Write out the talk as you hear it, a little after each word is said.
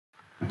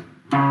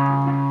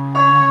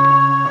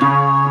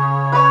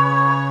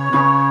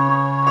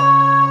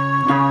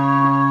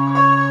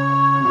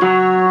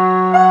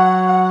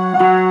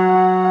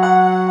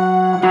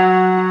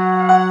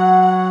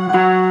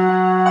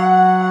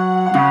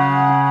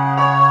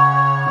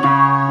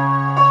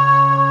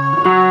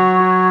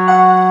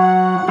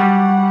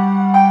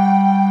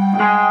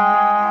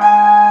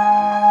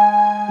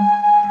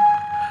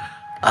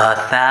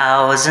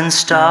1,000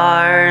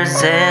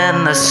 stars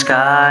in the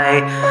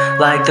sky,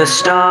 like the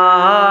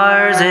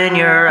stars in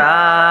your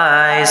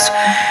eyes.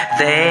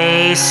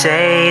 They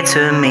say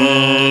to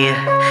me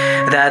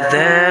that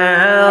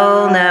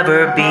there'll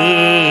never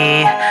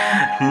be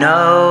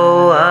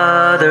no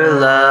other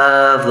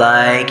love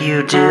like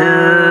you do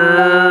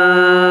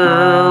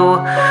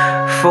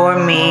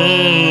for me.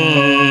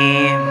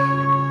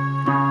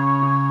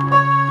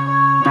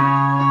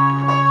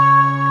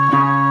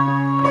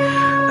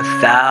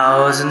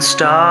 1,000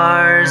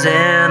 stars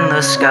in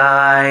the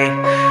sky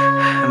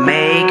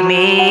make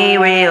me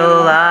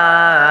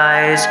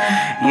realize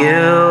you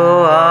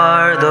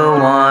are the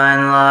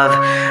one, love,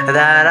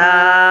 that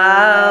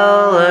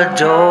I'll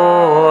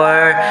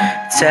adore.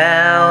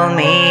 Tell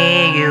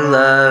me you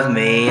love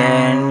me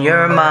and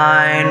you're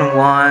mine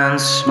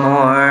once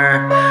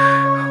more.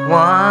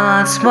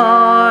 Once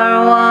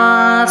more,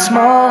 once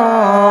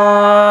more.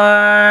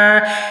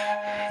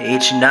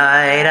 Each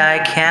night I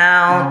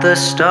count the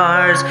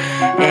stars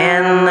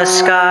in the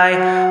sky,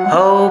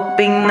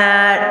 hoping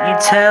that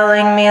you're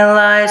telling me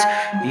lies.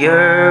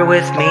 You're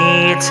with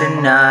me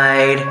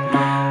tonight.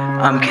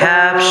 I'm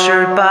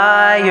captured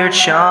by your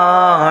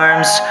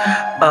charms.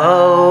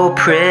 Oh,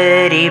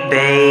 pretty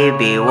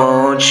baby,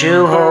 won't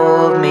you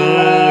hold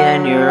me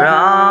in your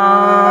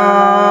arms?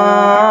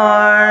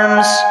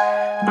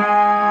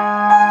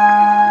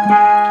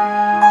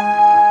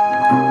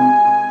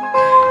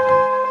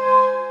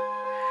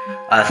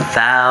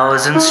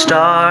 1,000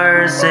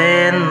 stars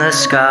in the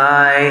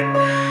sky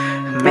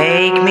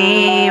make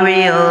me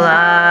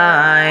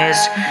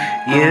realize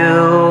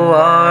you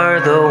are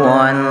the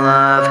one,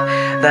 love,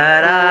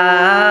 that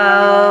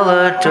I'll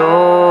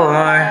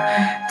adore.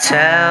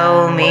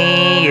 Tell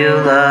me you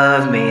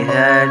love me,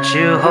 that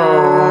you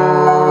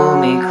hold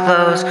me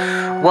close.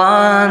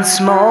 Once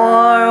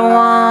more,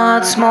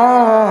 once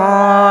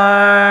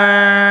more.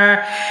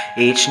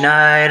 Each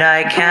night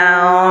I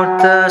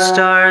count the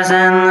stars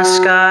in the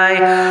sky,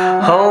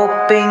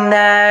 hoping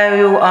that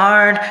you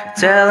aren't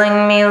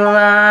telling me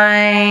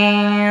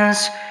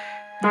lies.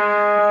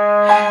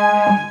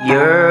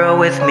 You're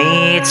with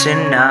me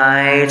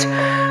tonight.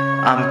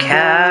 I'm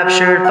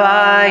captured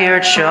by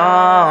your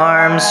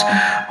charms.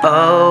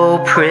 Oh,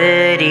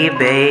 pretty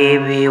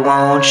baby,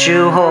 won't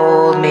you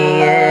hold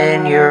me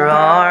in your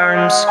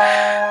arms?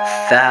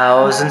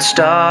 1,000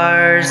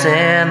 stars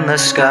in the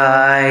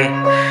sky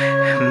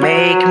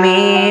make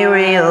me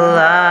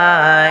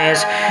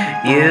realize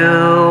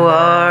you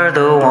are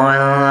the one,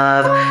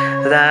 love,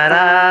 that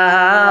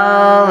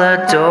I'll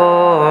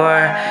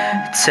adore.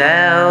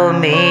 Tell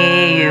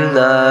me you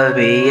love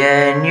me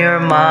and you're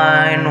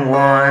mine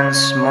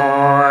once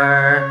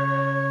more.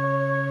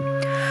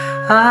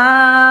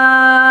 I'm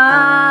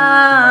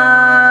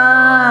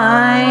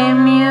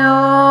yours.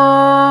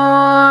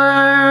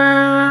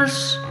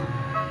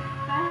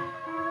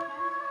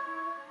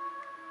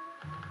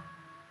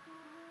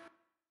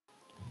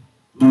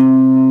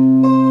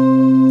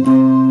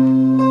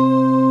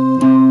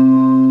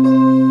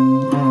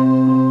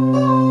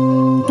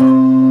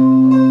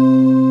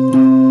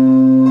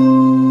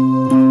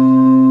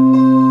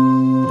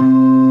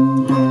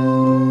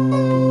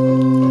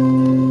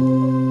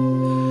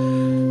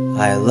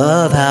 I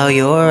love how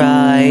your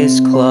eyes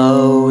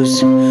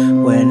close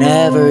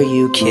whenever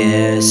you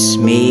kiss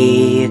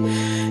me,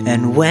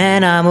 and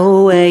when I'm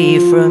away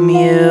from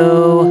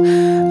you,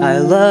 I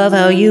love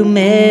how you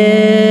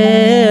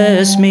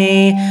miss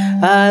me.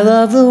 I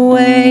love the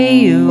way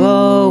you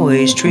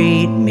always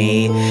treat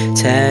me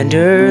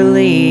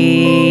tenderly,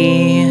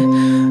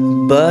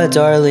 but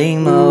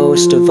darling,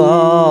 most of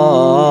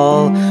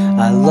all,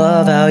 I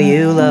love how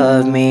you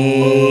love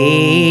me.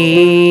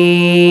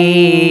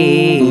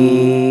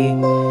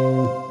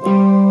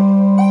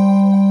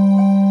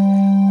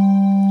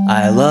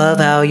 I love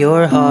how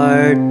your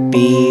heart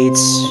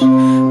beats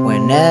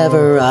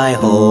whenever I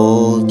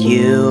hold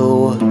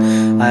you.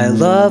 I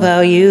love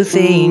how you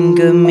think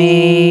of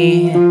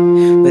me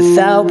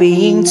without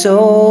being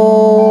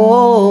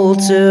told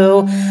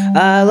to.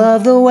 I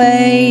love the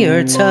way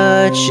your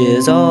touch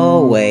is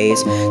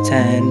always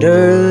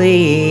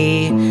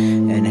tenderly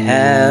and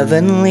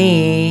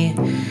heavenly.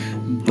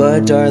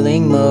 But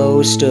darling,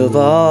 most of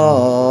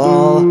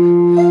all,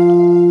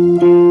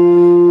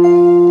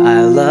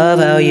 I love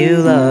how you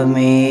love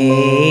me.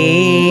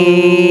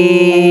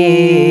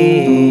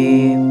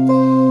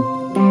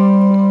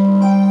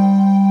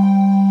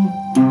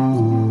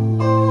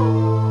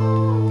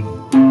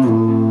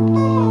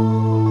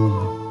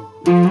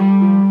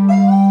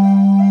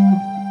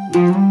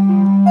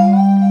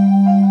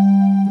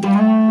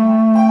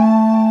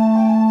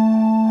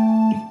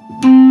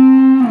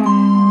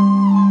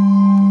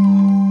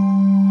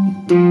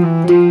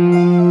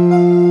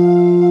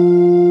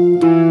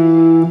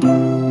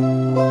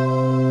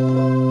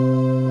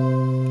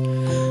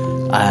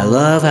 I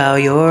love how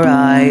your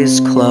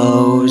eyes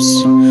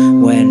close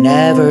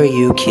whenever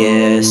you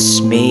kiss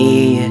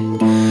me,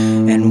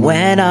 and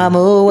when I'm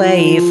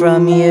away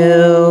from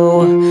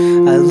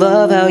you, I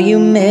love how you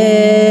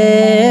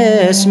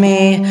miss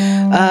me.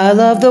 I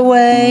love the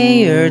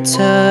way your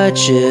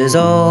touch is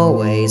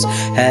always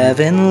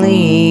heavenly.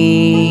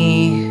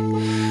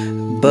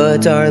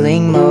 But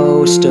darling,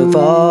 most of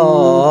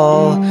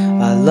all,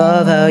 I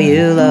love how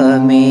you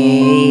love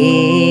me.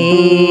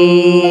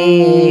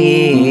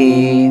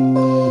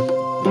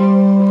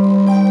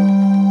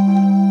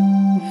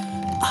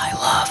 I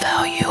love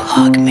how you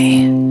hug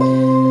me.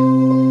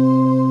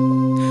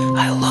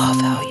 I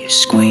love how you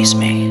squeeze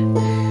me,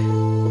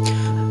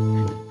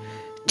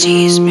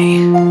 tease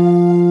me,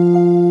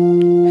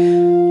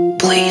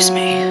 please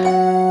me.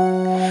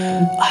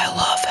 I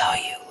love how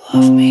you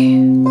love me.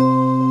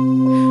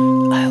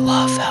 I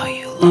love how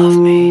you love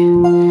me.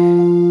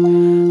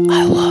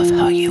 I love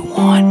how you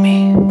want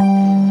me.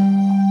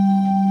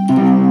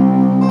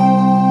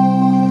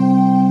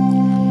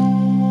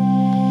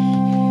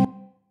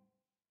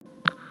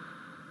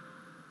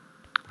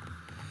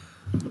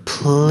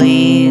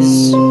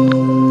 Please,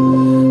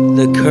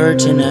 the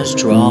curtain is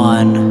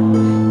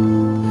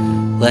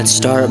drawn. Let's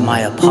start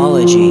my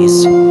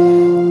apologies.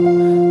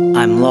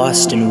 I'm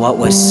lost in what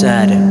was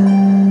said.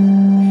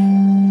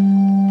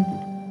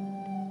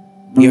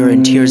 You're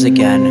in tears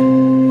again.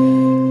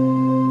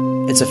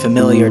 It's a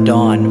familiar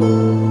dawn,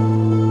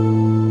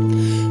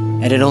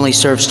 and it only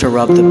serves to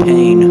rub the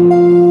pain.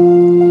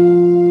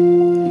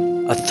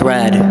 A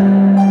thread.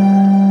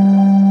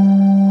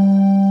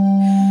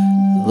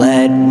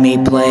 Let me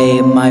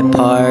play my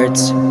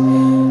parts.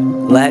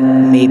 Let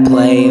me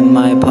play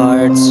my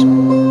parts.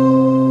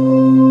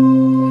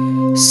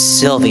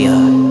 Sylvia,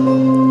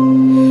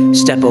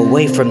 step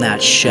away from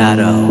that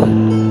shadow.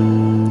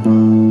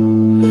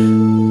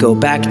 Go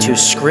back to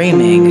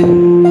screaming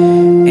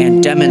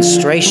and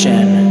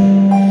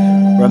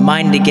demonstration.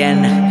 Remind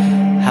again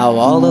how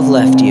all have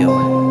left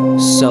you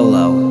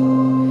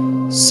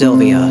solo.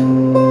 Sylvia,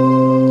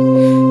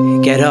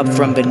 get up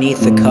from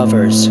beneath the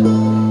covers.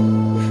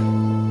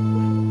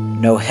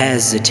 No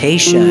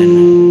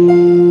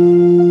hesitation.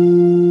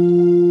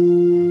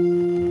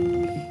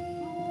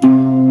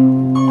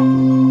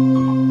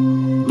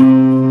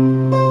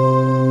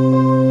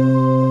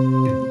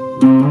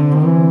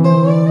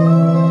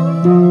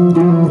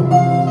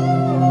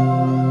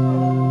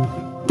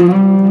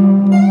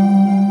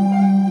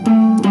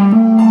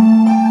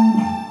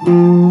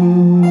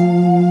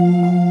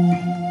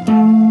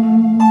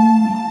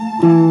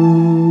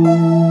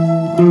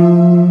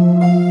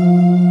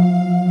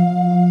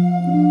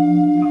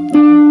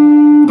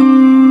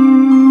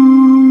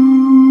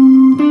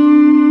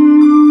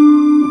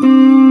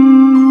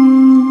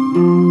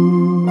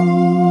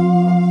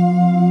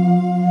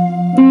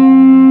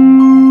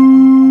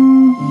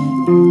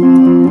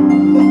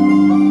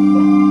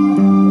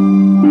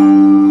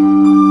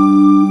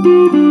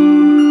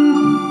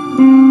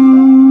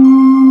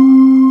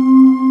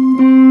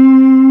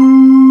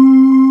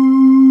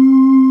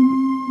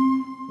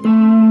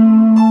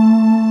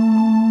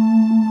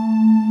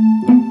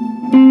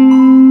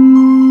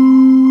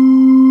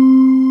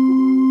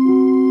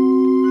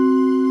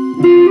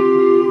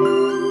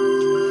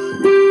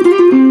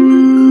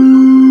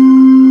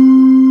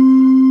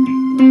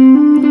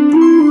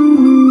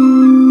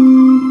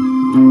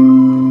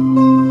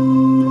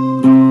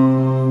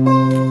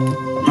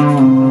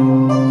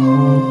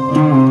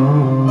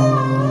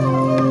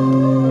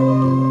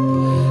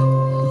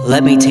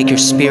 Let me take your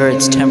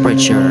spirit's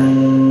temperature.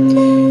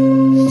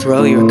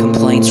 Throw your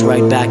complaints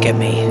right back at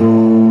me.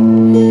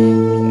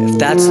 If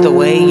that's the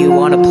way you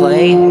want to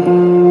play,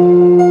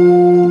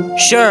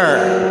 sure.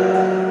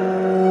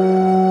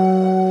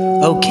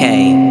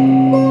 Okay.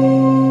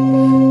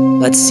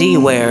 Let's see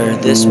where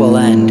this will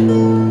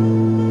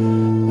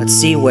end. Let's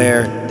see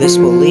where this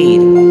will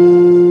lead.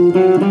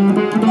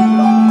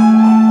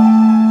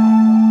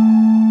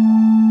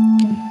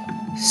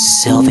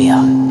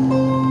 Sylvia.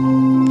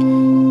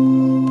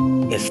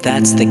 If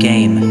that's the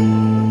game,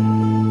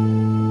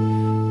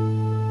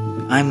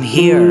 I'm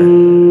here.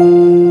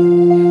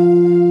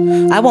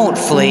 I won't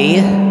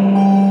flee.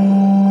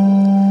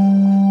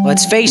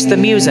 Let's face the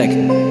music.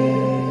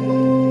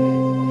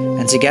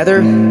 And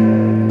together,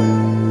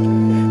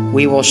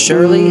 we will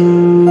surely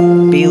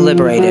be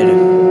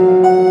liberated.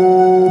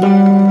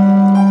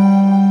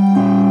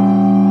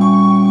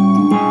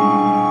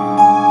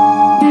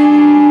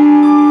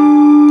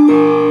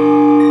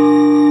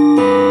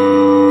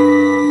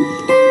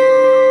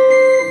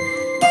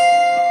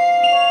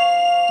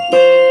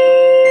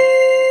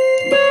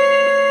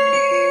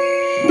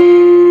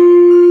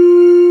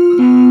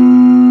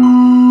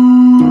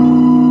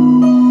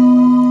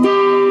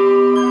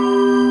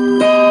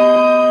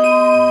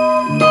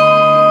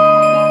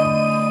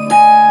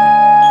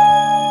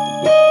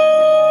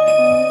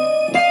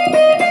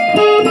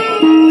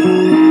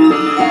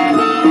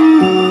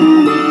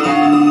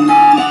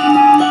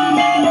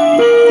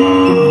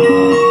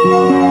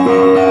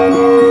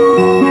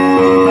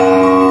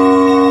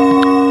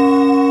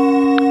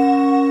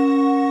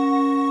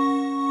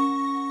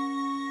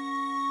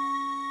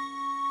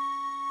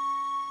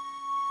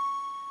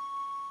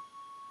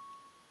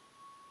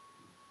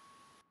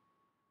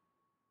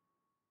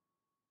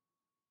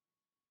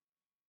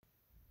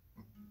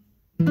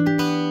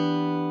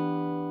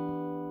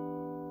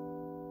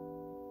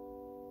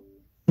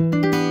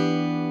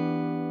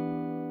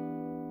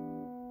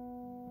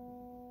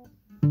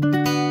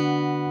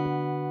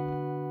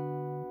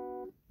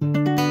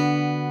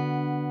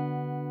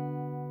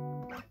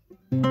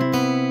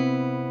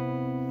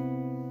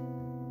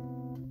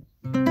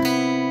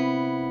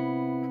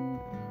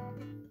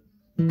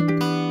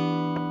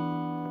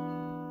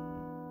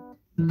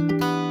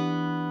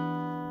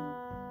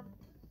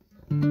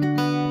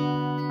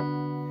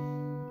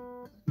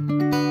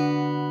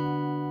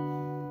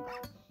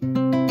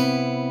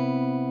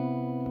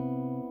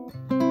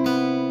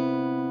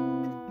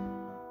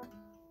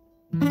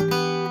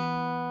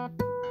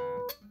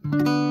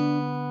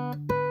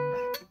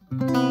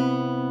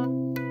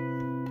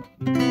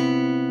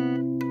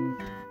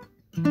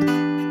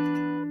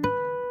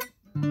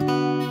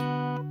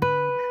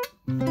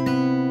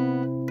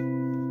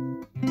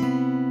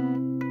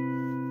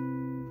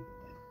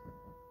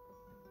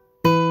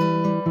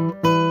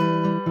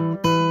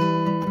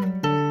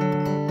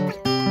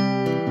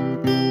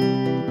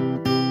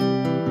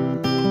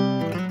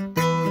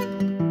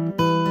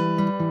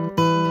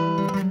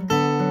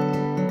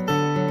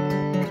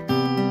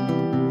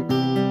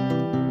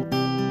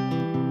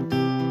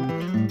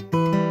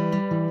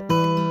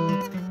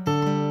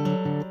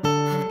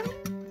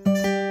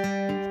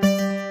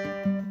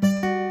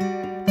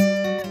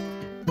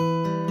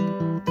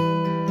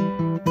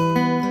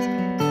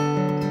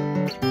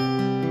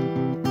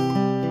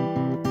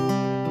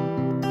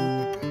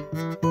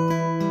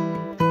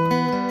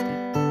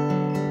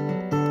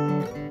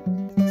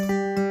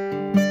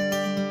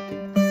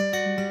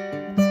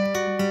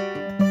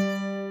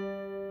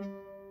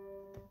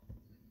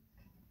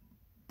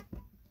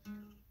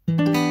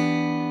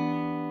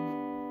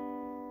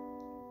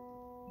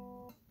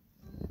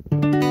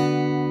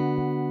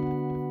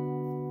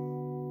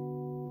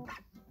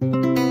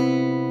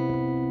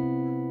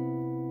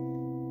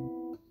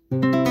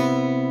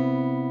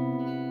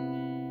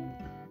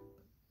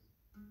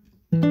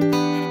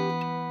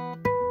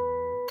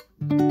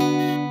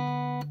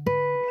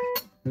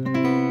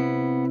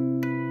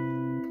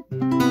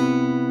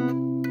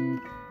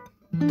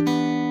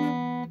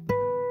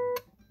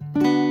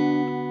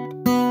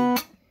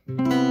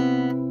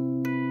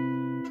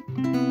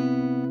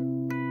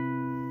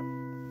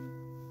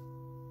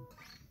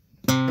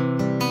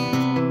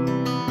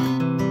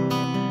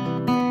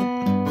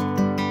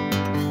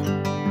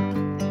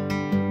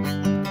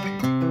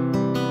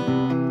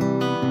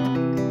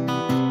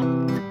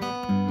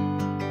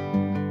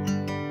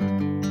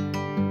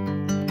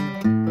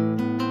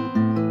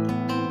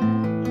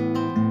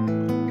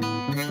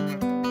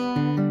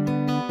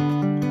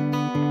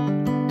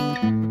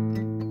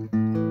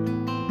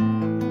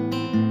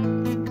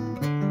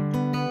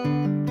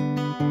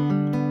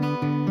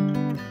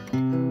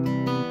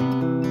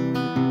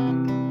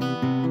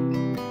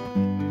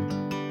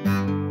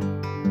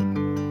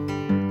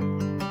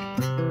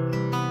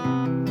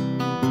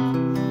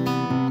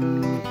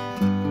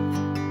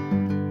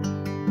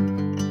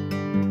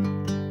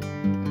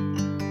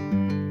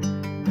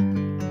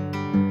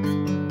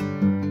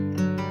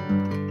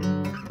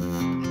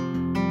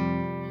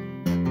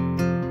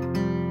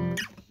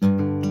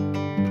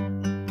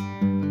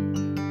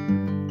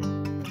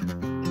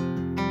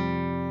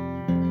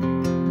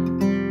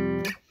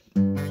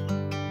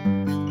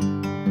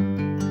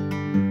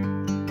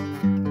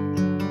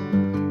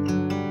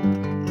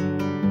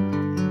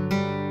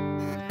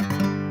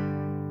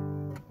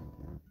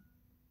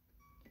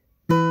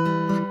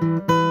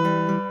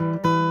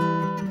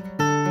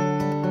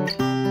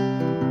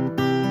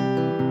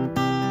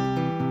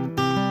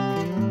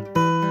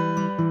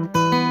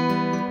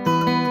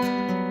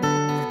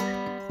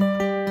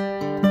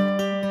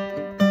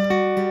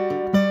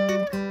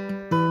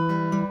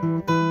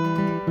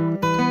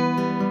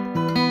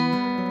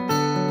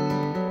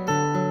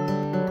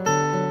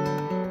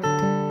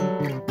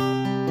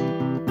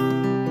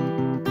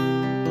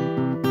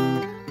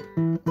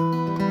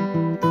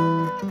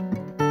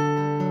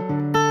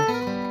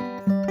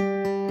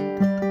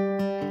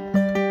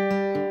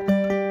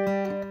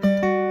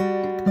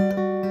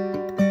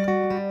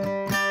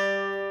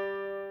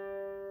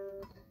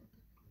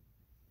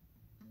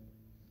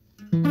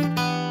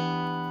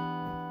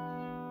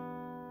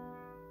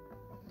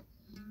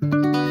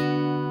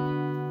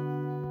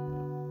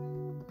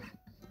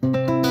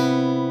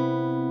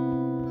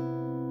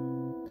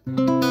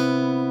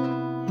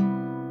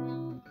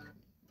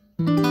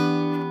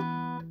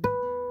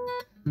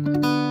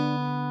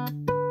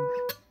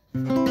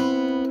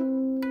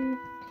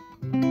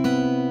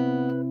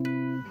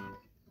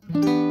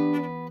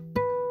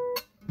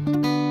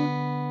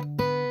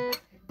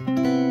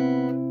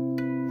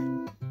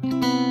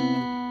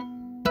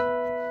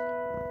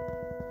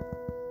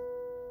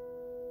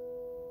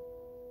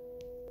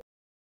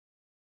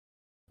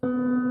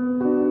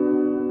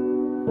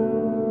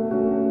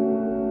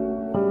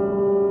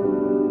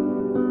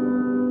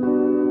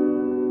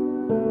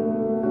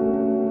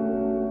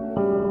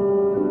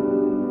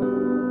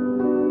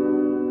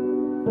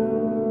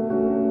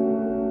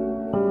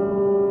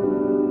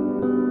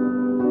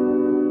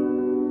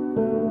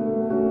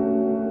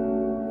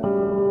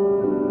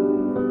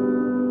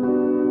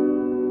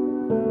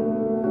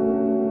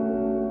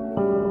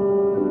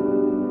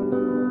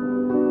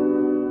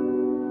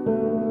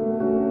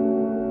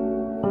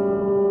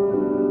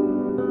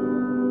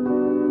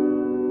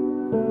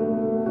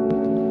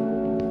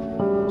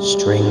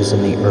 Strings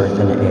in the earth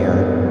and air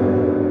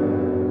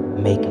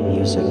make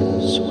music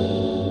sweet.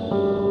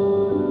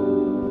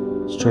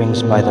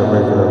 Strings by the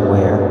river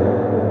where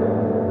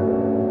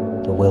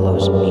the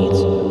willows meet.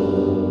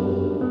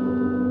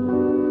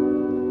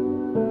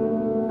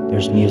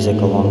 There's music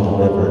along the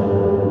river,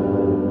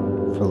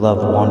 for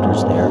love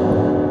wanders there.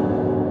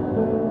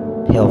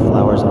 Pale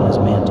flowers on his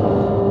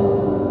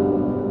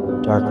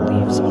mantle, dark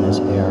leaves on his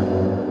hair,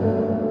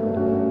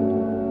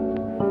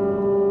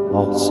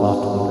 all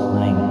softly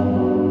clang,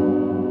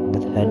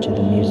 with head to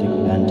the music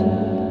bent,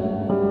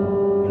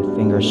 and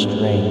fingers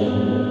stray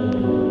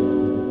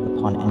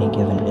upon any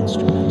given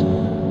instrument.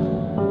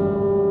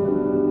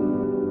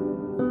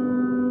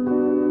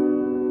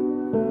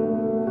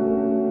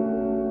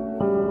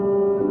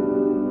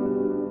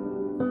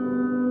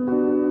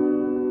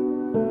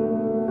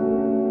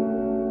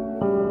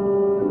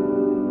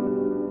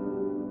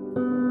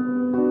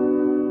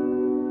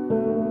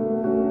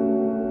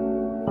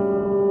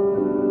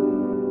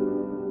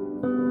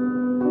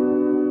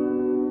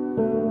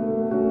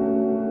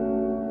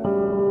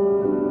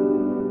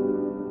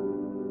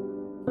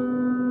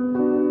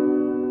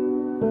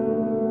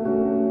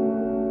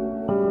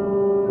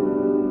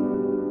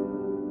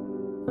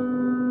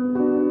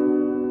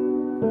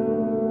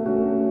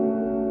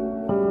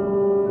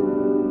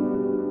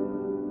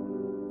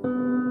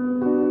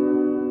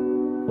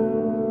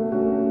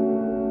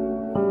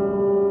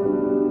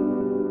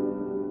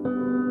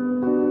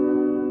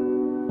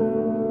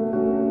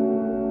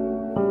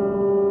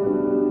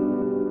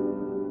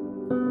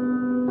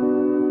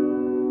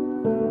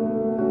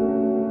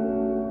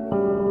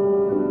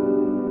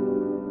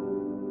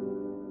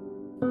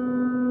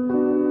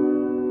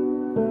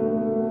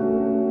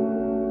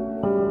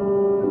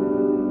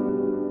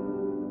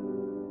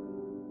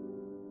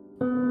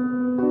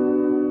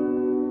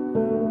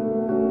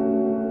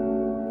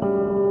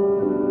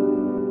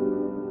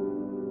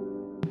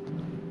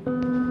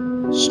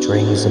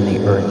 Strings in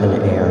the earth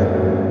and air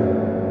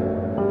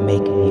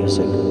make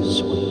music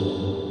sweet.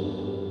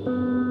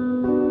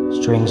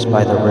 Strings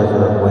by the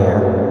river where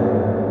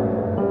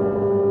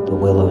the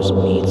willows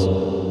meet.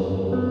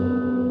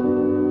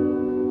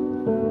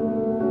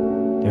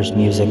 There's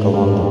music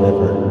along the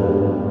river,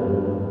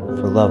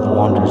 for love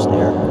wanders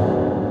there.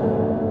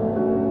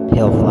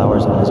 Pale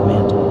flowers on his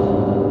mantle,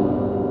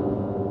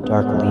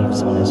 dark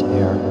leaves on his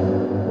hair,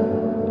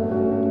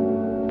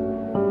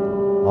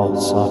 all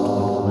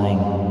softly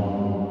playing,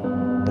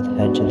 with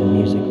head to the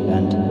music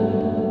bent,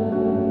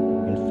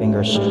 and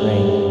fingers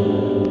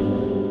straying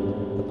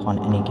upon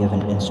any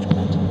given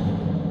instrument.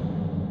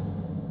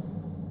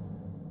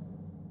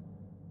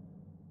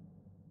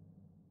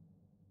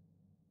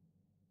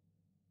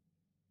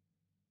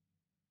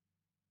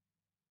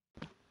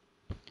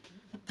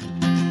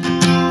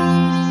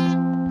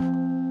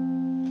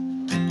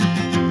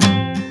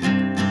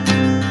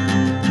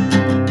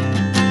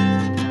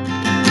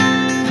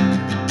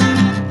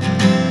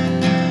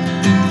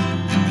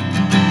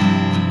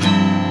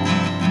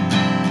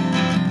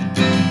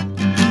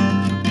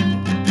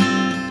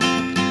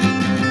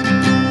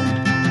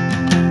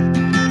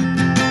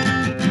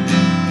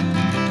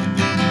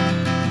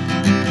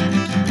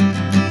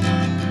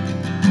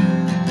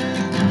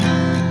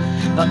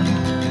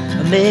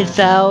 Amid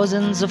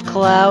thousands of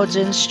clouds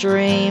and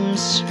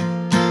streams,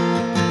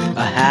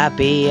 a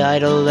happy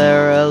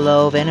idler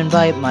alove and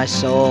invite my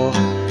soul.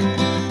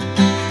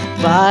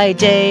 By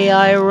day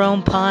I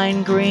roam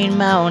pine green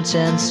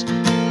mountains,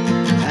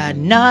 at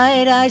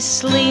night I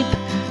sleep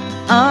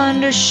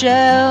under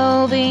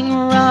shelving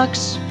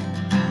rocks.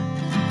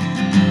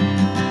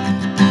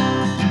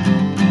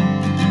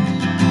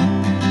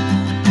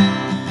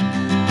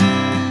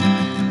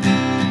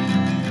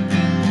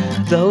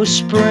 Though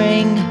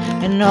spring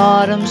and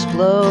autumns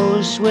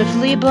blow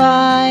swiftly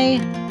by,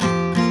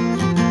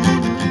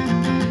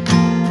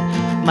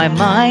 my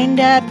mind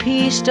at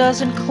peace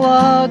doesn't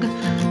clog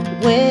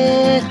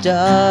with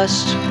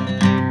dust.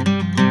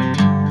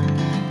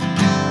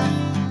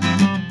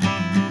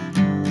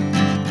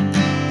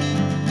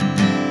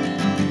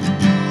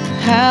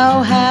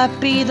 How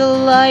happy the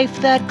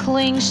life that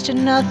clings to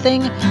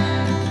nothing,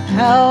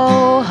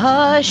 how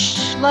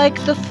hushed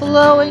like the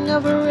flowing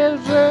of a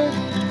river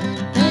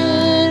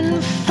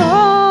in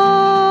fall.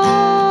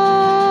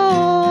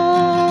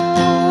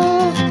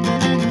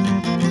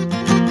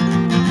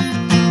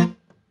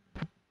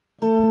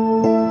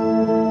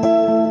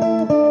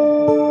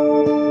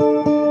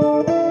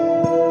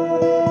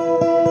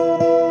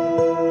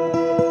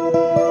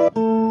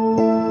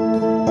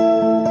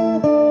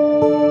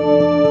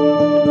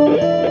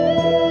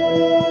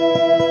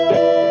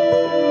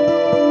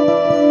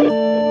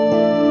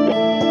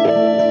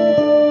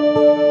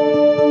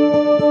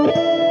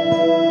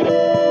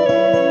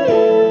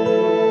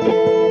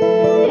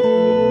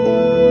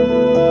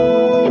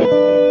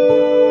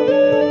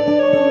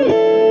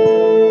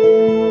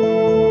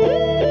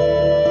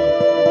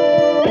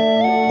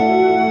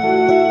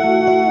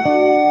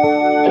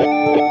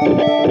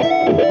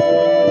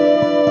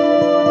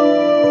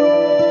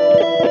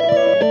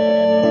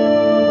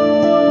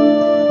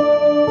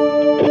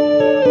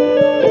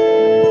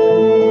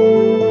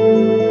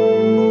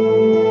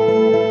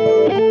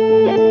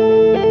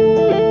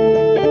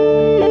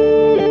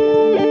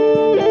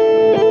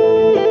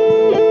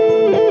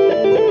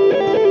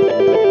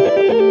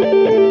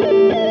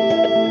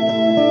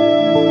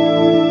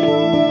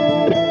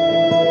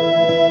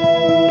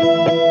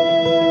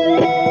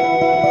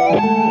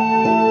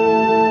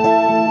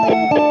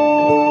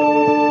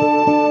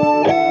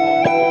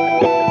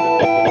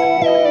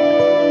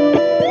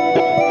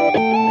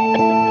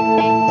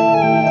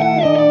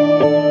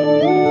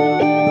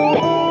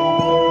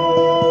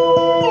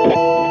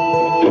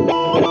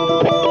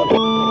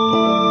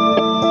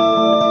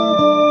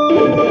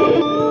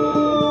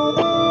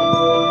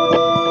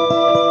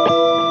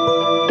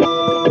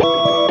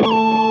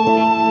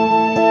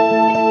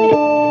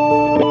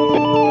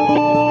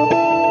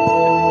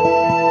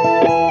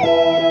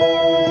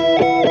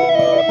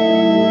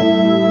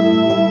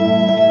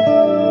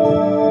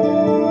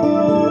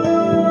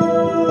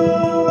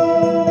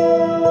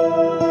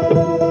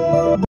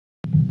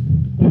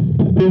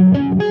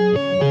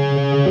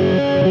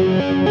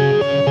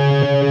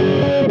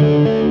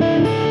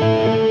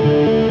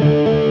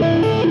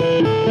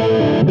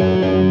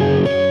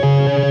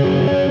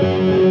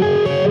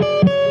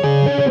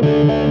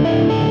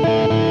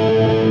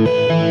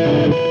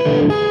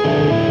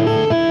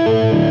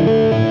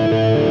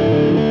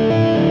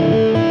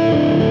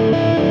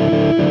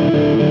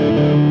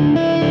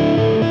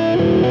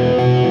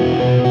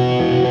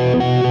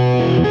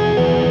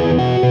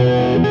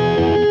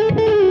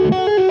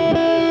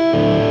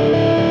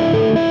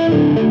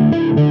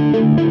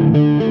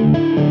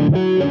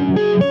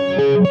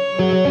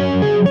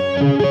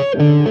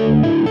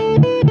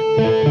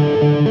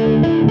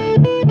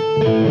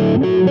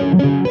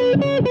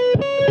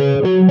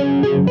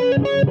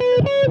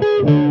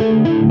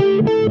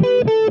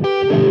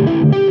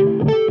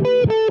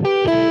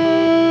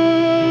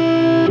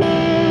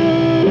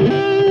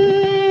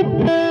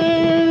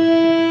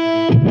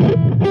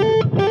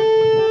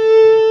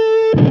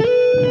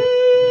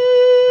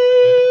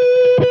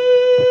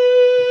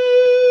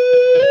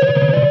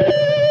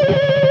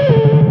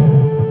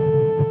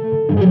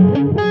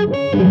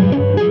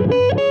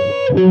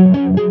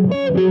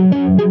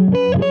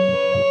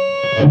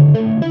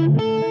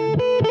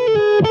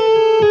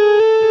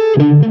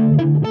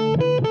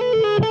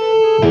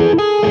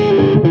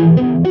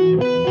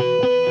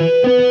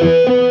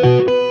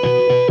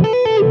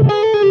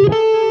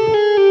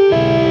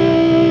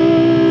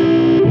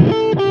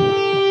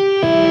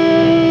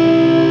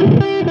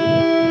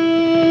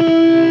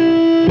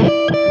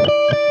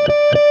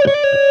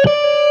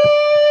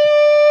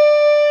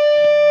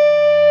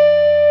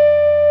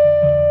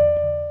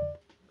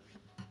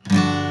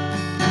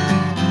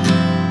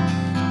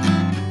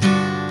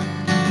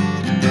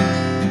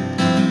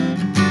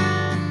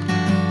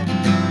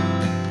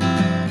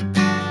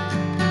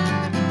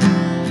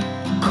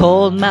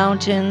 cold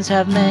mountains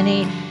have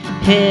many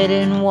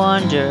hidden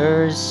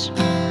wonders.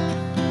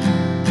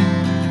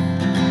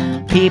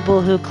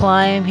 People who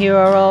climb here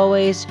are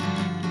always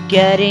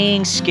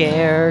getting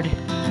scared.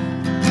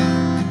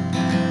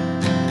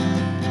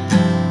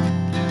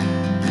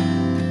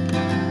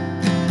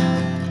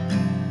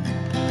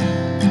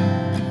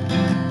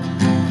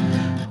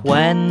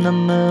 When the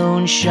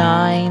moon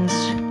shines,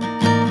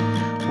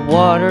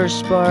 water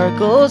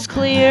sparkles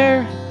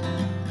clear.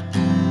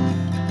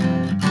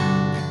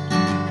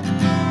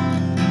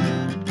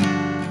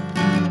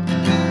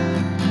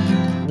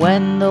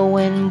 When the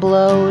wind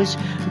blows,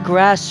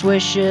 grass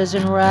swishes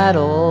and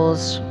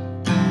rattles.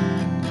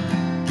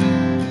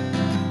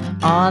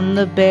 On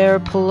the bare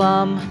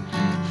plum,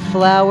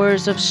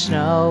 flowers of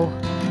snow.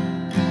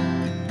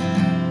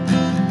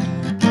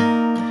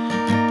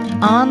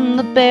 On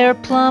the bare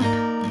plump,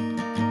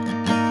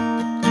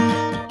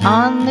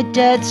 on the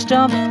dead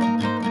stump,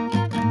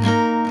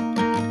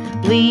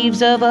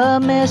 leaves of a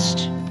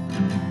mist.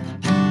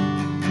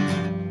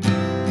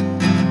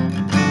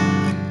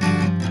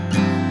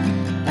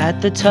 At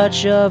the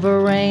touch of a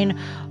rain,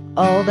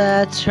 all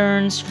that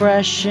turns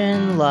fresh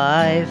and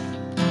live.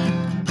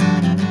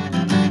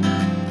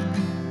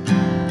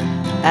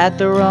 At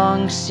the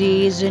wrong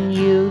season,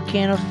 you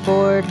can't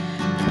afford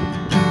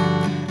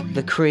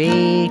the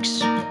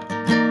creeks.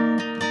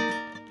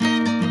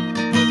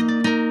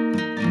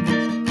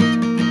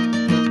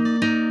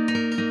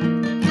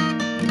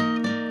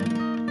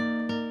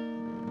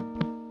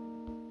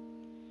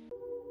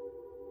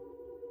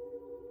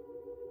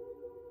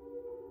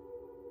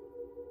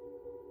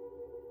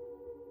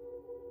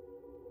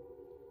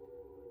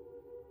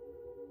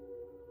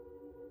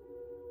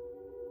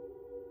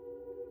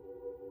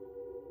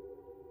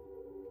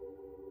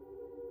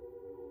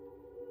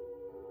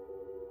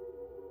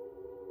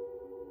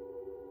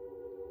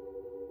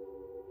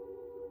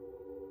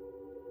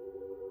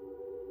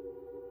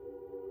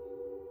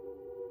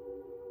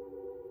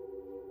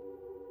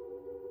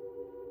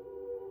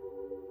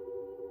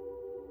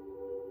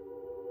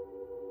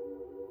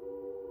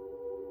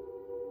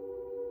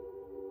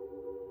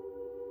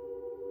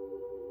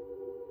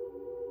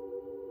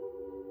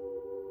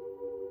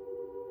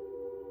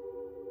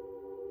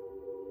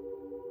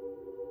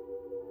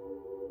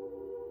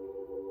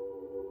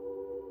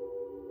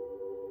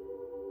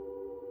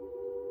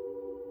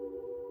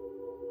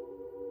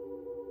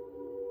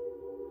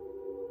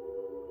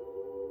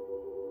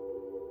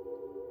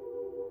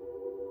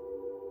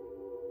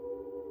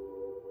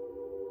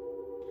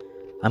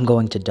 I'm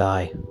going to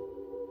die.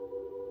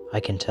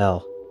 I can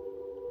tell.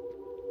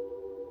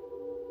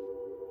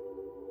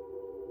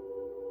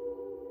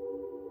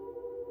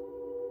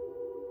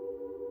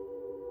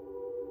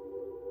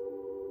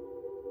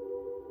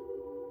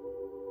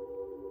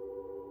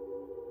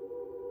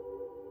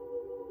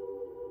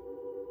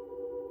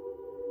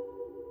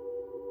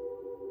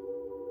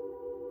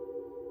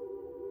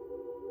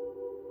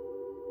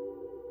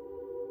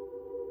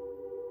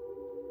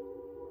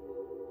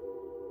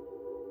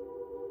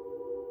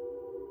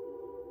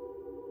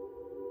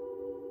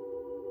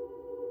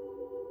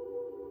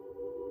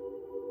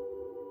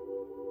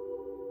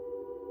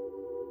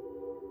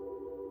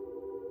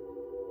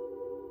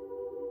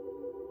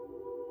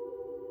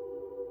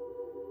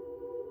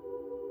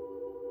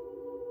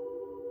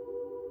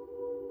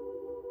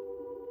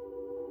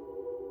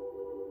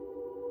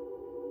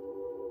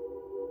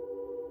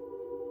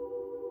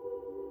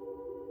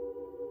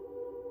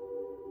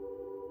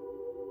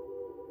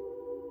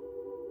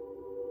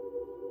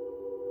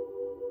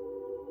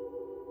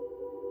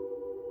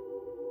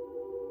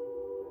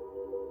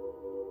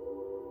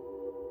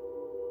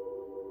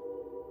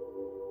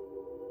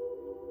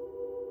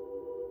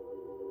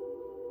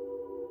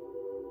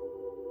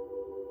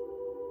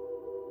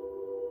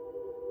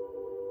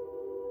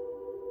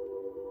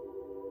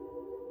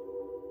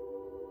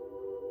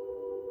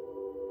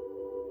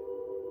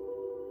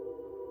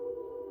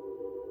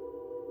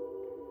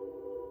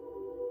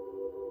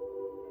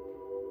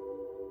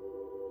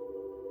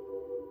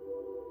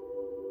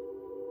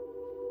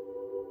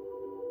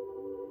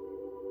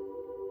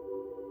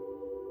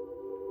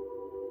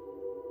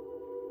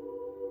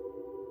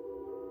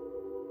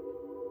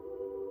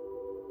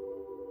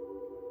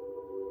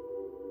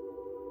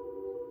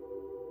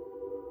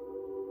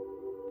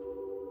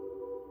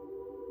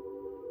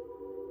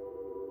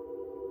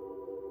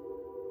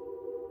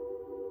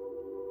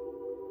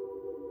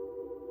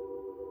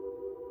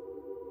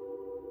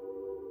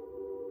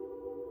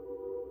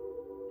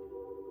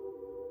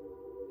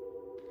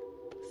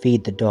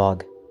 Feed the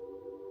dog.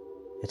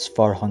 It's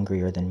far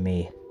hungrier than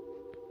me.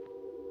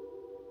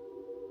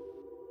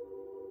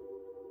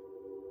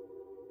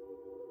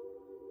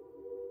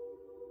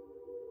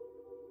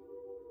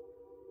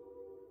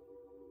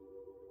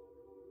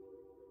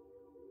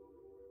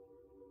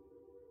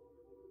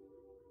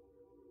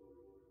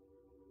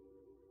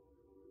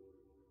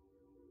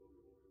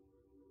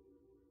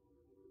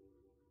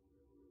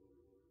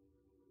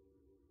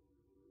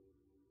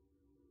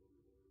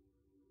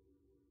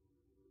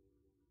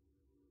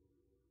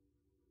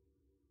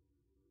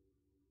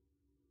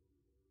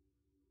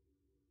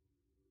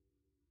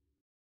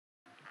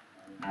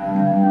 In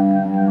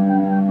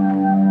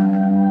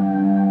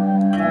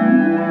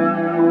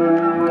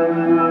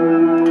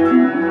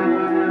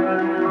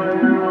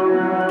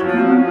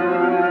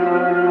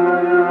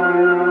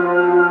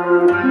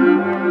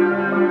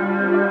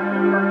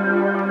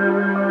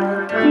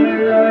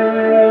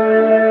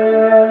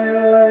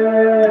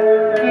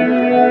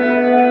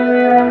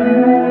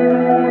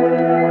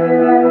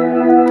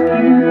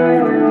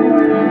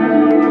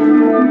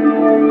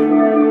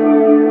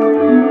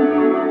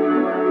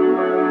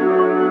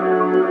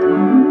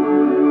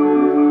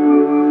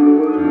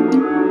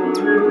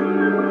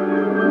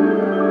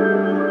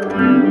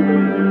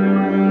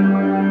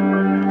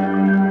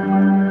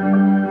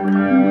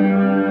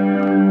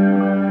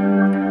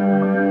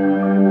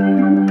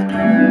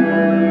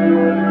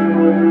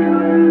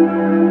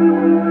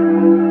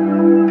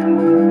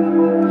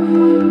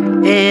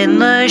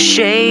the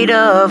shade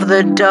of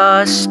the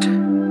dust,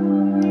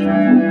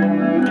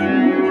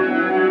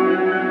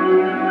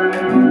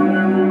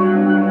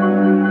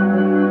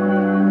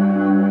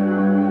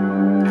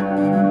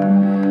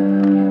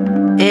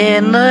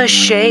 in the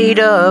shade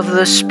of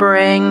the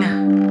spring,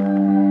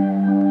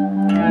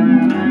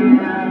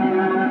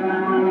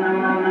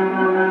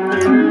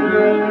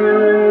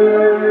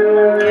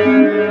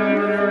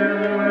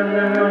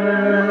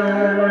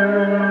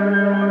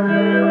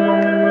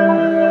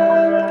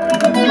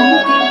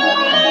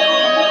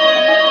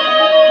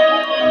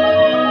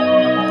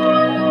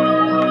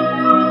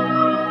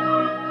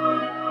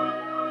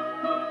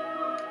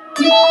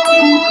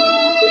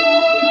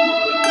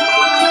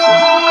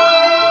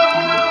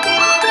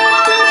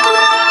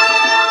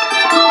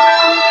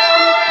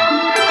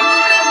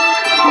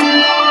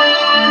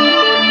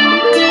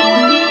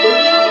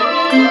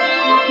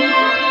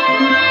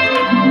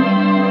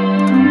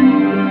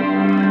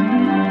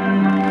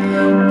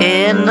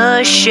 in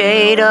the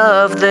shade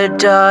of the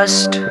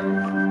dust,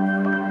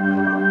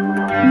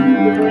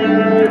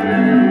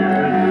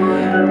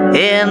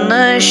 in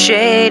the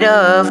shade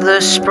of the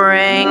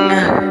spring,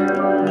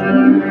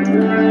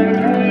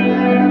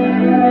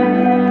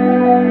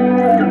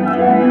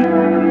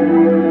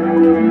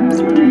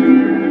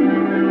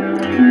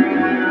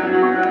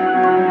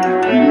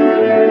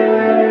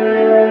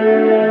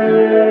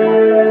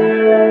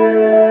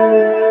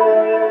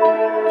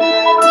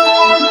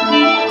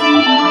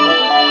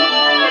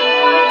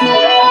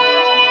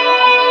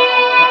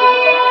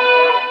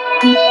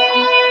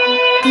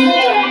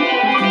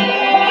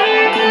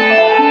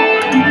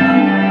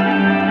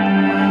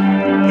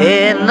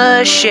 in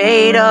the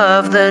shade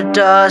of the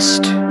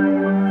dust,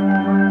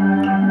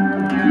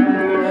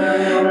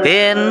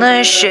 in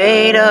the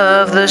shade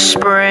of the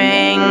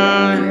spring,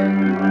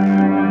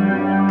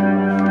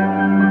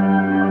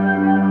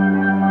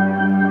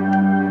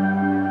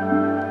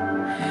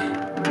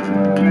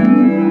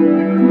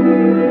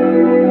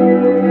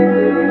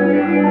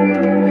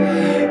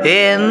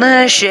 in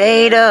the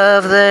shade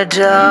of the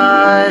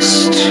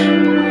dust,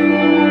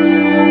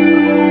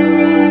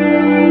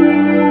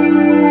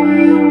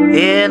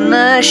 in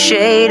the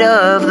shade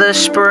of the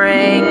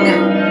spring,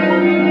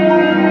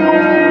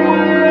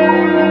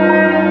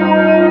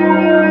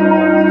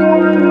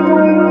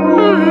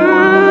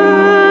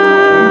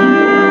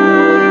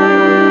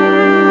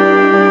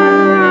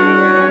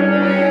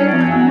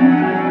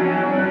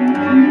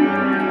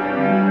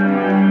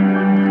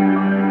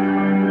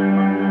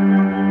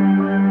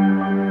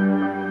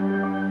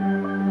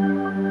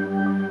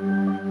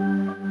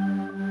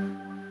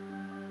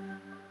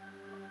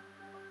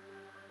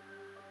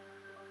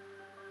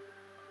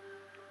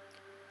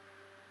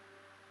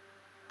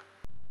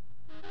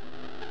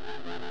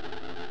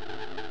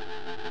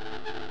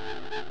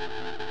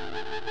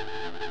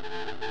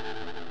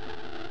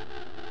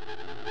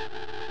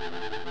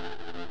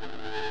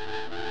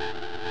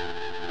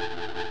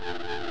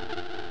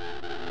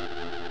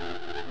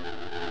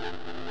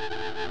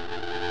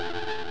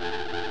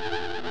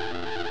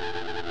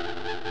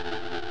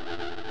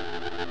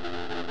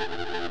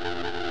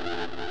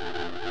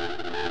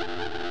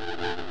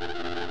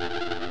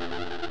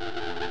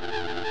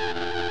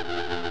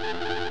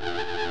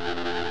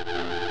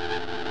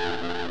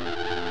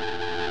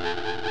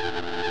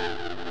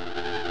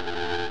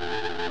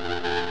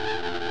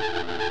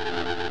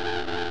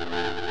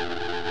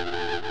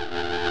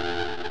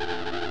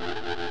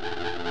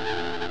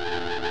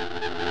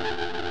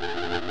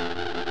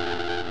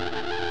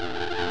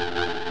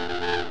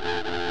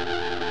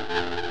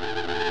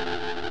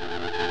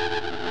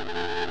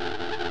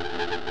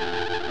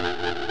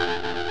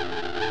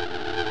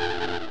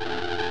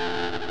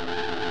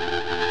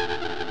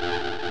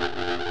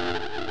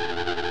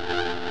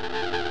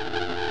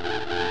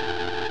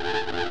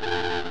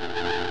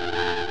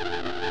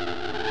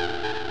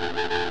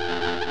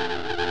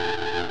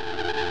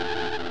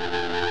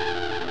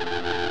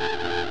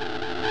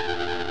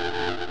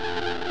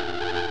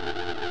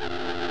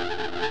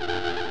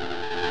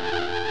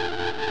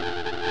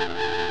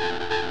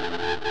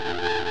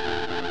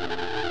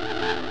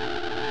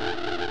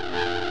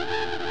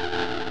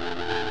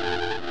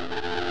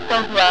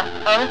 Sylvia,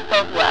 oh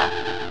Sylvia.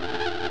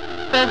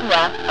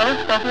 Sylvia, oh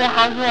Sylvia,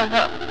 how you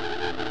look.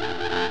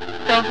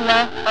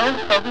 Sylvia, oh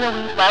Sylvia,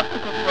 we'd love to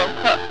give you a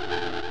kiss.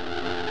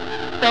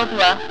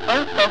 Sylvia,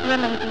 oh Sylvia,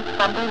 maybe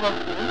someday we'll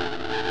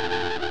see.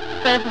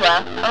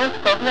 Sylvia, oh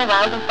Sylvia,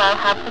 why does all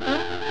have to be?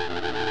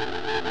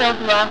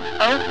 Sylvia,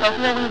 oh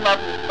Sylvia, we love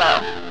you so.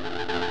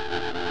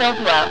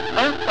 Sylvia,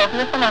 oh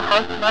Sylvia, from our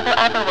hearts, never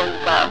ever will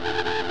you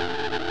go.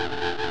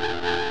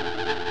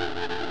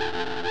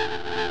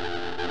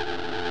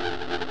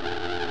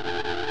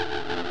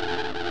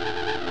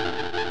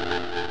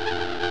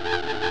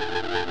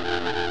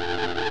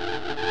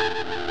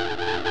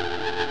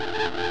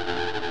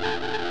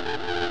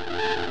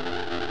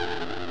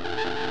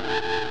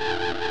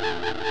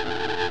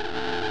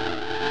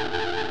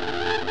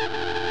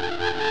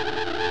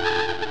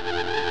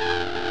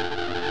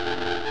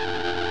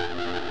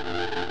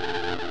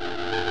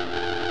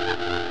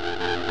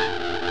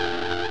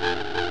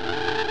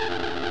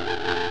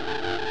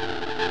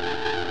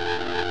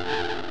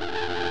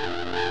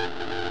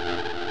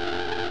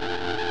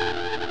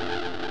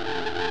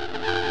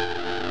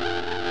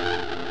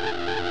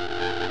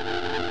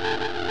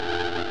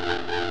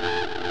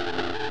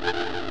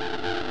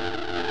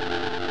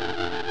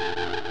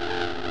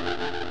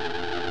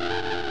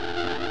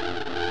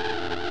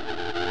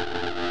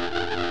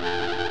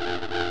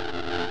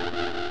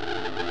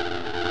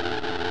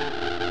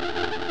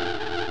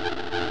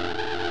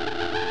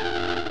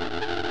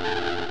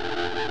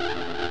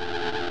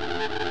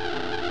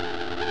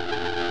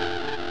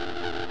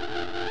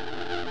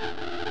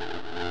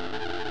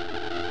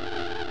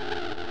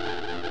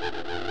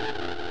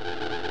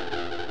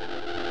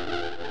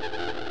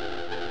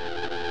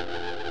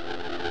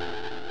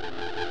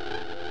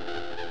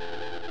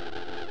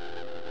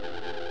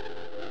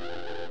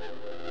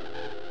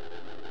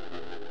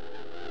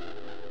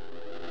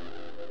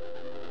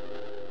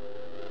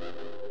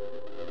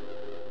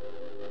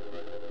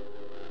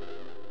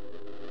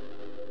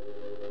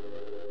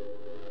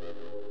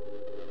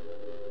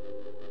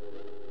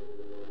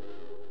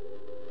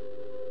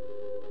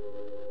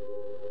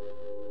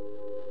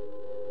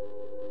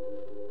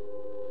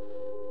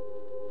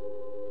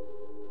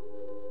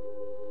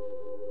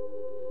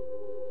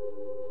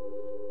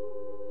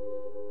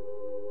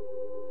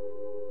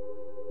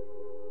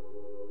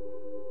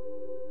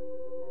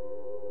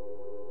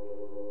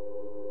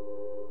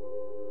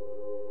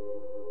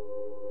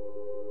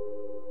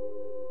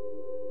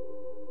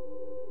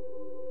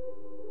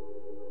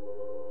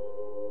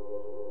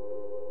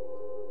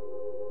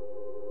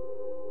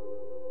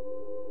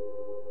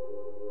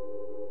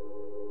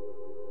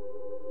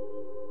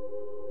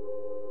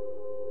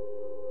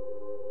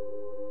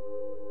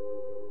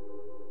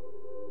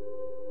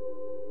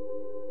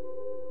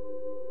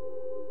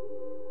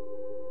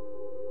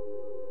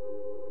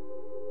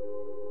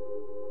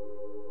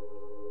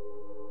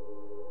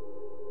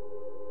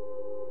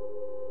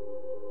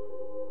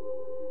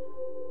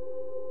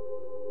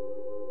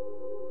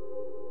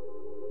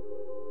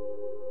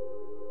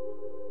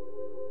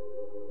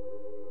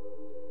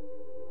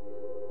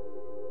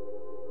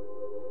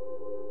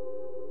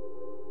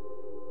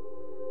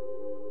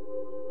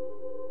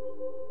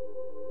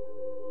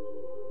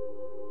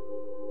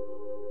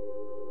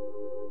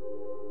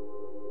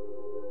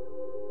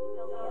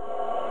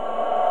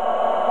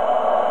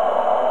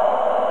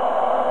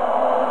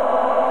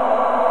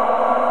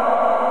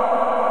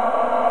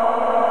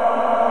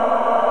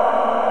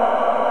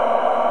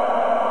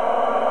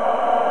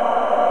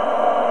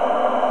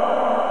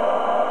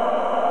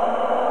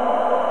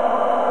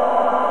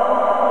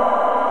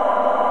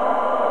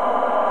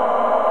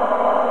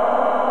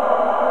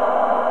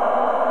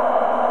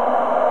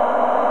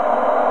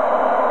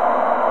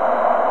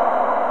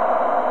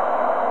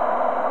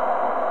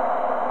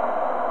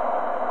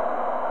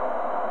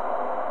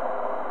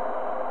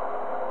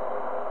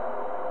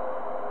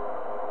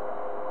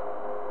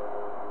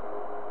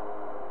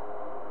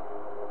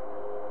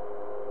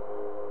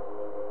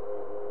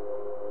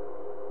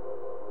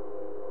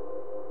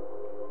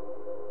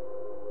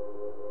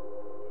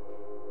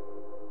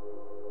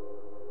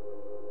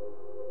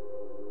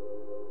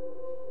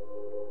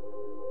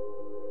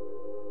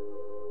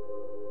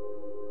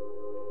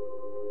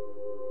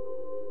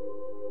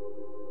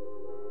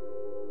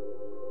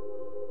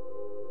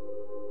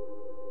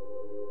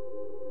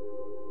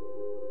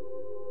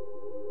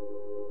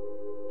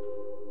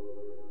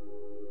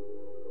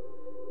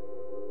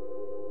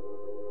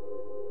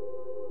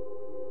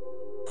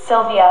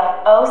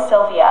 Sylvia, oh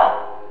Sylvia.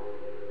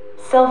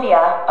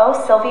 Sylvia, oh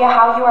Sylvia,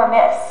 how you are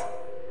miss.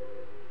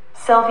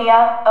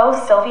 Sylvia, oh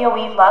Sylvia,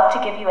 we'd love to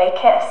give you a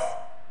kiss.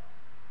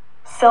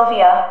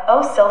 Sylvia,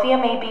 oh Sylvia,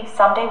 maybe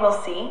someday we'll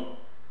see.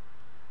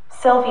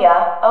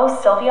 Sylvia, oh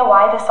Sylvia,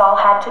 why this all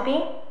had to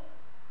be?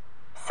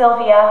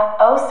 Sylvia,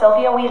 oh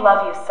Sylvia, we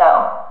love you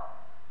so.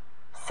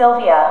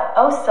 Sylvia,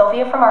 oh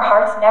Sylvia, from our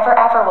hearts never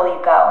ever will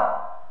you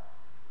go.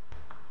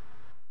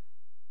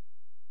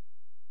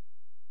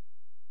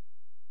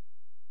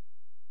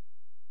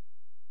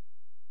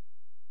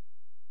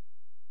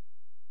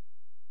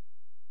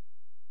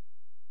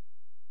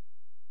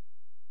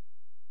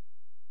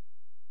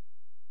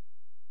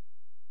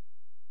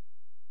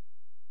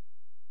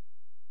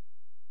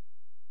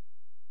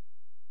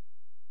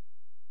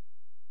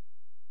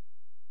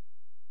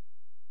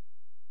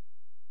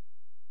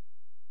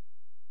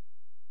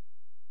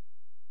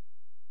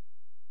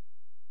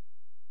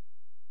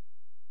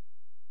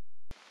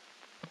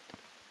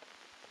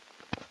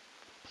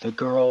 The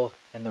girl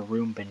in the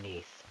room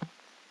beneath,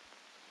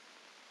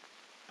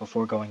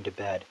 before going to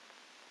bed,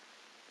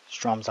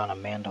 strums on a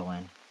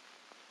mandolin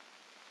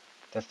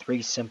the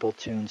 3 simple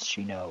tunes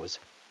she knows.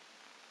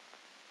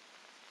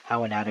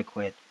 How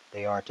inadequate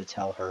they are to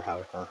tell her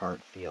how her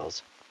heart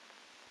feels.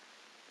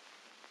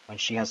 When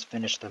she has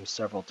finished them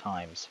several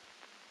times,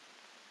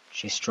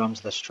 she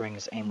strums the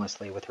strings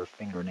aimlessly with her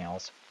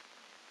fingernails,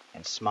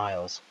 and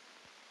smiles,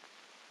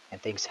 and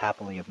thinks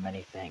happily of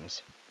many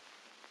things.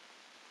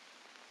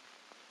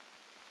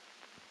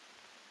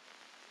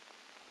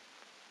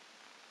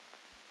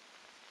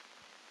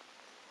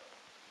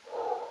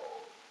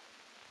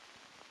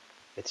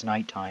 It's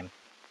nighttime,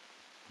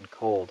 and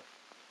cold,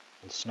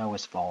 and snow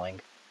is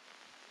falling,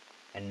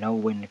 and no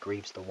wind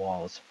grieves the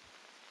walls.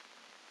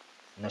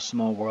 In the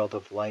small world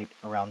of light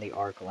around the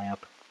arc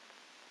lamp,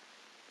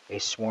 a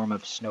swarm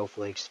of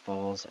snowflakes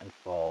falls and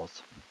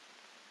falls.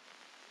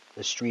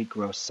 The street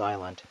grows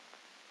silent.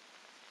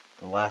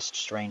 The last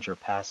stranger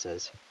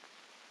passes.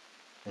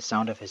 The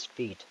sound of his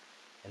feet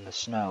in the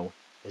snow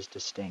is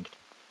distinct.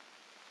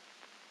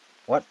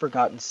 What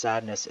forgotten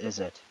sadness is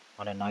it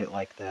on a night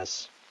like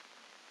this?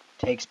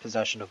 Takes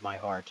possession of my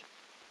heart.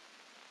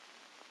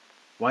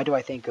 Why do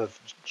I think of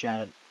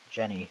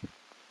Jenny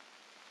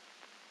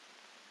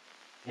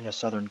in a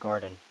southern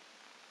garden,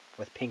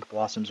 with pink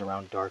blossoms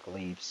around dark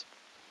leaves,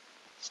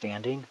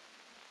 standing,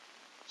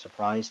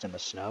 surprised in the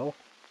snow?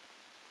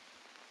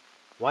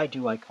 Why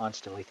do I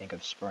constantly think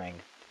of spring?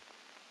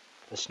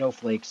 The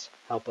snowflakes,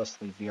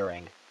 helplessly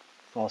veering,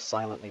 fall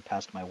silently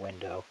past my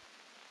window.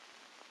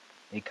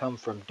 They come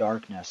from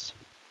darkness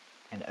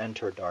and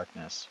enter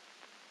darkness.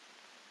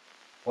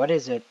 What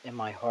is it in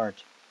my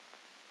heart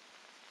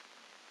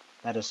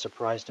that is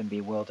surprised and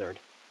bewildered,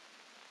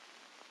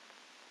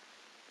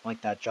 like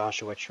that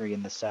Joshua tree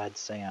in the sad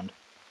sand,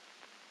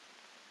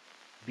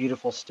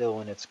 beautiful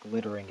still in its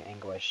glittering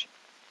anguish,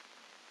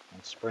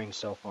 and spring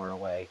so far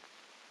away?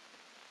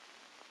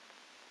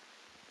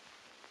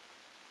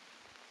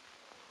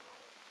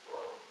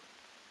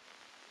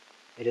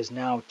 It is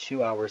now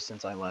 2 hours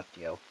since I left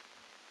you,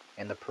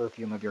 and the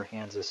perfume of your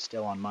hands is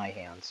still on my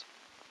hands.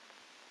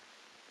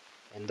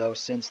 And though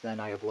since then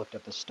I have looked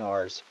at the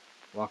stars,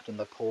 walked in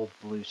the cold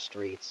blue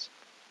streets,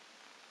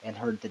 and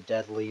heard the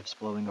dead leaves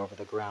blowing over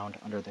the ground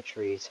under the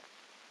trees,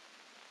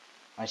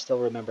 I still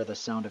remember the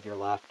sound of your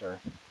laughter.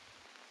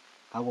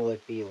 How will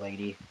it be,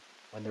 lady,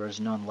 when there is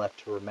none left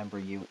to remember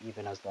you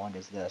even as long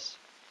as this?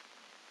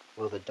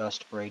 Will the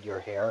dust braid your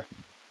hair?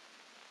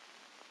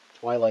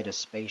 Twilight is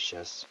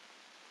spacious.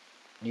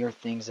 Near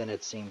things in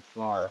it seem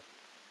far,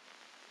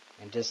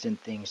 and distant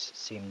things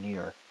seem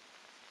near.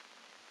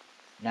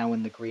 Now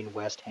in the green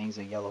west hangs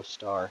a yellow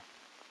star,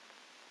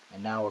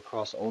 and now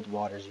across old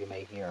waters you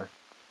may hear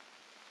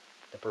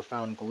the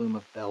profound gloom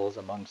of bells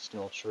among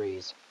still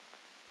trees,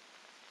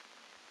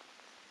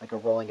 like a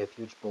rolling of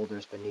huge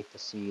boulders beneath the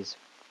seas.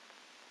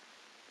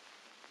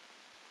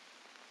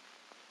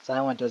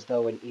 Silent as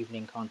though in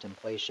evening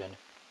contemplation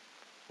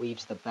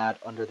weaves the bat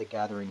under the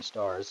gathering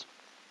stars.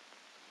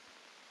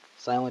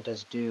 Silent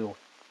as dew,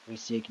 we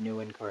seek new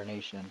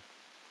incarnation,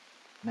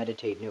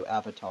 meditate new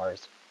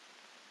avatars,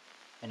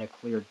 in a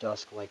clear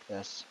dusk like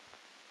this.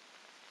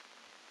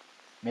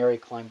 Mary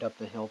climbed up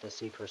the hill to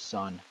seek her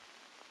son,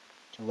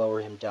 to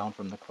lower him down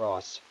from the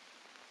cross,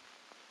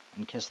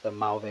 and kiss the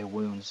Mauve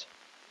wounds,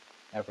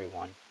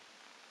 everyone.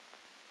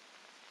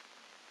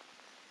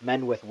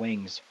 Men with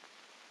wings,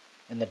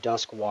 in the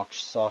dusk walked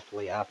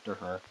softly after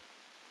her.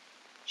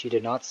 She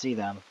did not see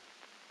them,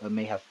 but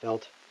may have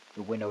felt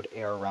the winnowed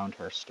air around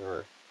her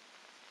stir.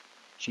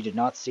 She did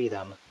not see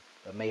them,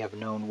 but may have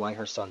known why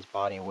her son's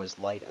body was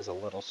light as a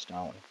little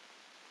stone.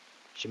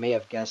 She may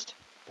have guessed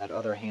that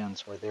other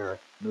hands were there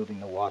moving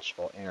the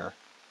watchful air.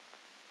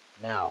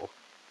 Now,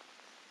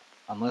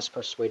 unless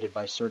persuaded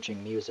by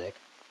searching music,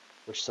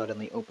 which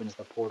suddenly opens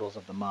the portals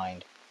of the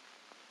mind,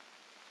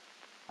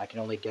 I can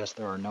only guess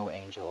there are no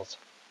angels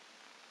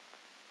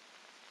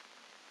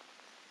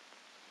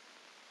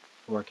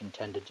who are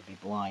contended to be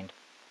blind.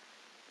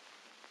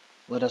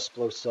 Let us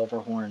blow silver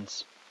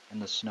horns in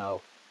the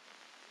snow,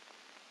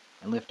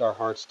 and lift our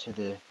hearts to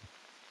the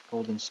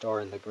golden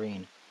star in the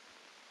green,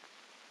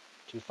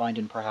 to find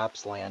in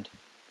perhaps land,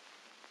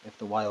 if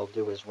the wild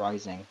dew is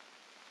rising.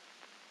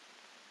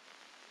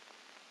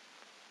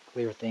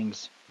 Clear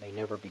things may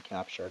never be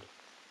captured.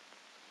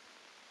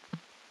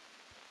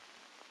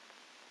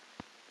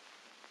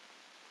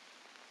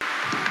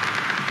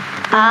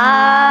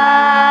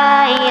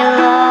 I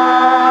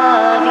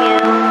love you.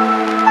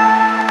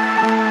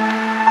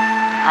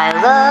 I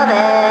love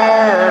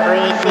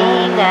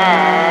everything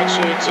that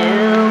you do.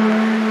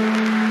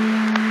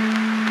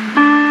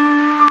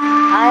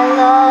 I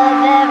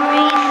love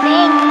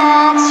everything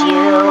that's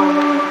you.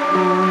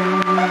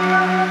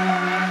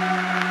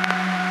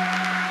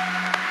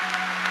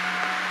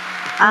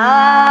 I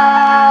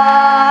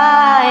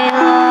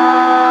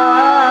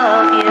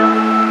love you.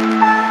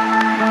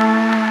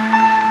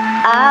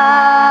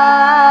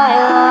 I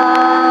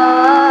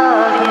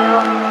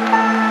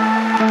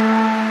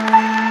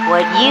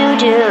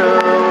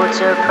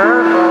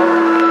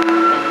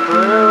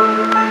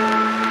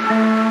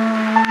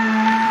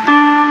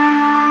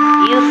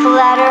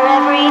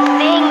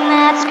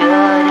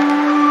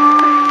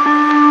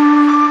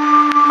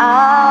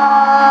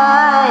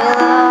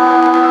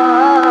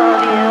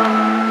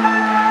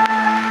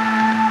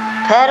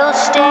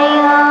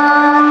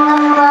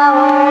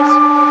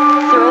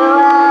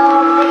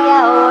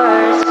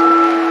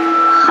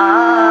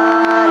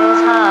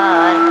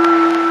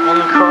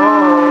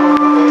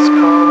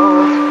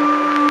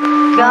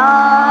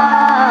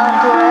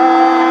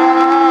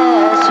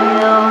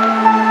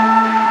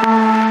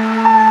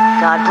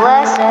God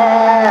bless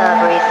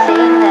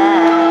everything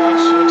that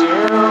you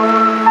do.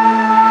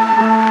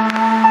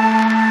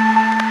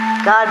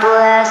 God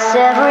bless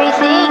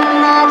everything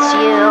that's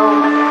you.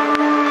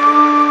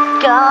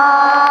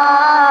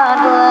 God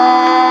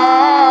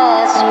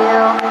bless you.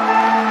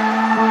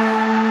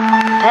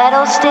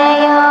 Petals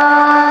stay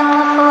on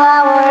the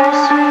flowers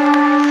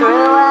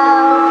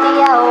throughout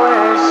the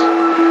hours.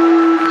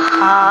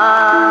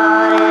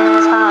 Hot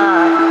is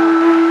hot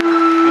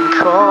and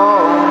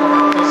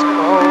cold is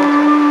cold.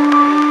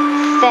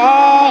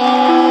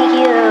 Thank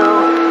you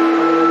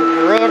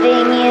for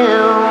living you.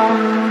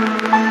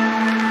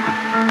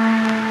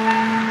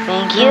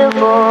 Thank you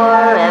for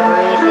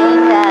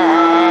everything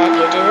that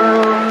you do.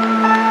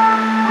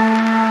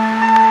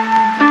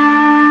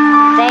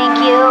 Thank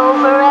you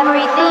for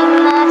everything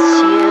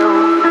that's you.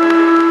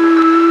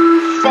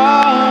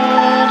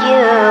 Thank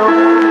you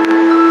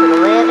for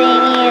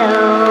living you.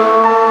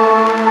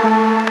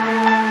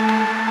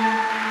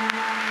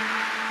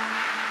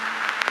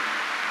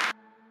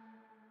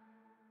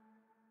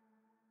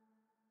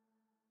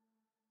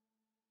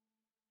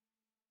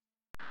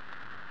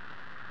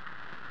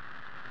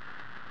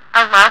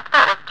 A love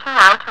that was too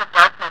high to a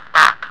darkness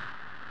box.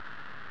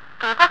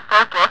 Gave a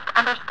full gift,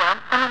 understand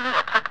some of me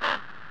it took me.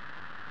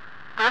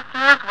 This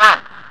year's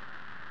once.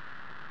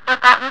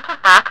 It got me to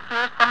box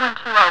years someone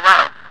too I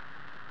was.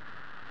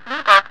 Me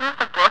darkness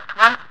a gift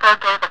once full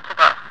gave it to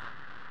this.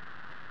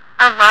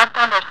 A love to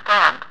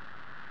understand.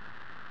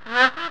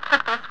 Years me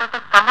took this was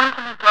a someone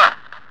to me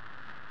gift.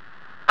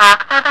 Box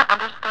I that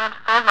understand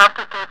full love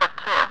that gave it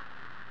to.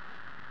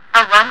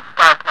 A once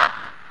darkness.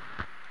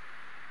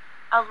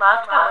 A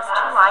love that was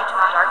too high to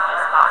a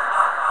darkness box.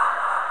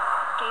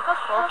 Gave a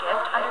full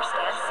gift,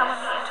 understand someone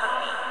me it took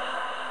me.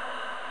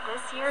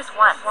 This year's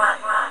once.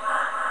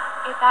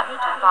 It that me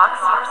to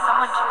box years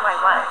someone too I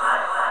was.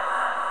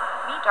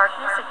 Me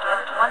darkness a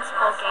gift once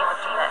full gave it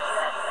to this.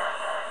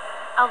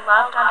 A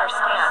love to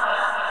understand.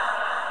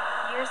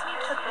 Years me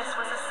took this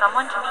was a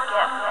someone to me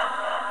gift.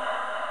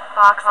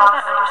 Box I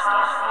that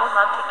understand full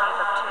love to gave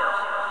up to.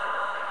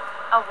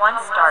 A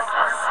once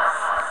darkness.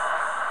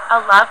 A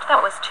love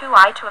that was too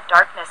high to have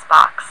darkness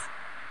box.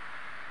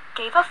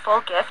 Gave a full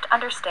gift,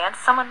 understand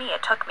someone me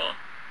it took me.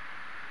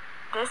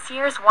 This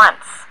year's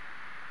once.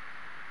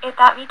 It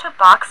that me to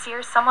box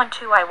years someone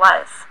too I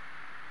was.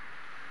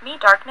 Me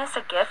darkness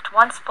a gift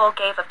once full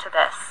gave up to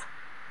this.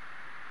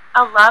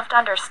 A love to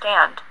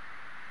understand.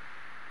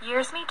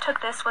 Years me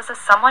took this was a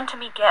someone to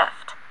me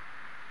gift.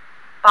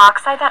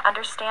 Box I that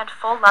understand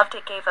full loved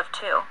it gave of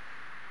to.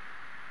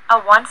 A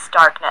once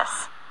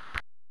darkness.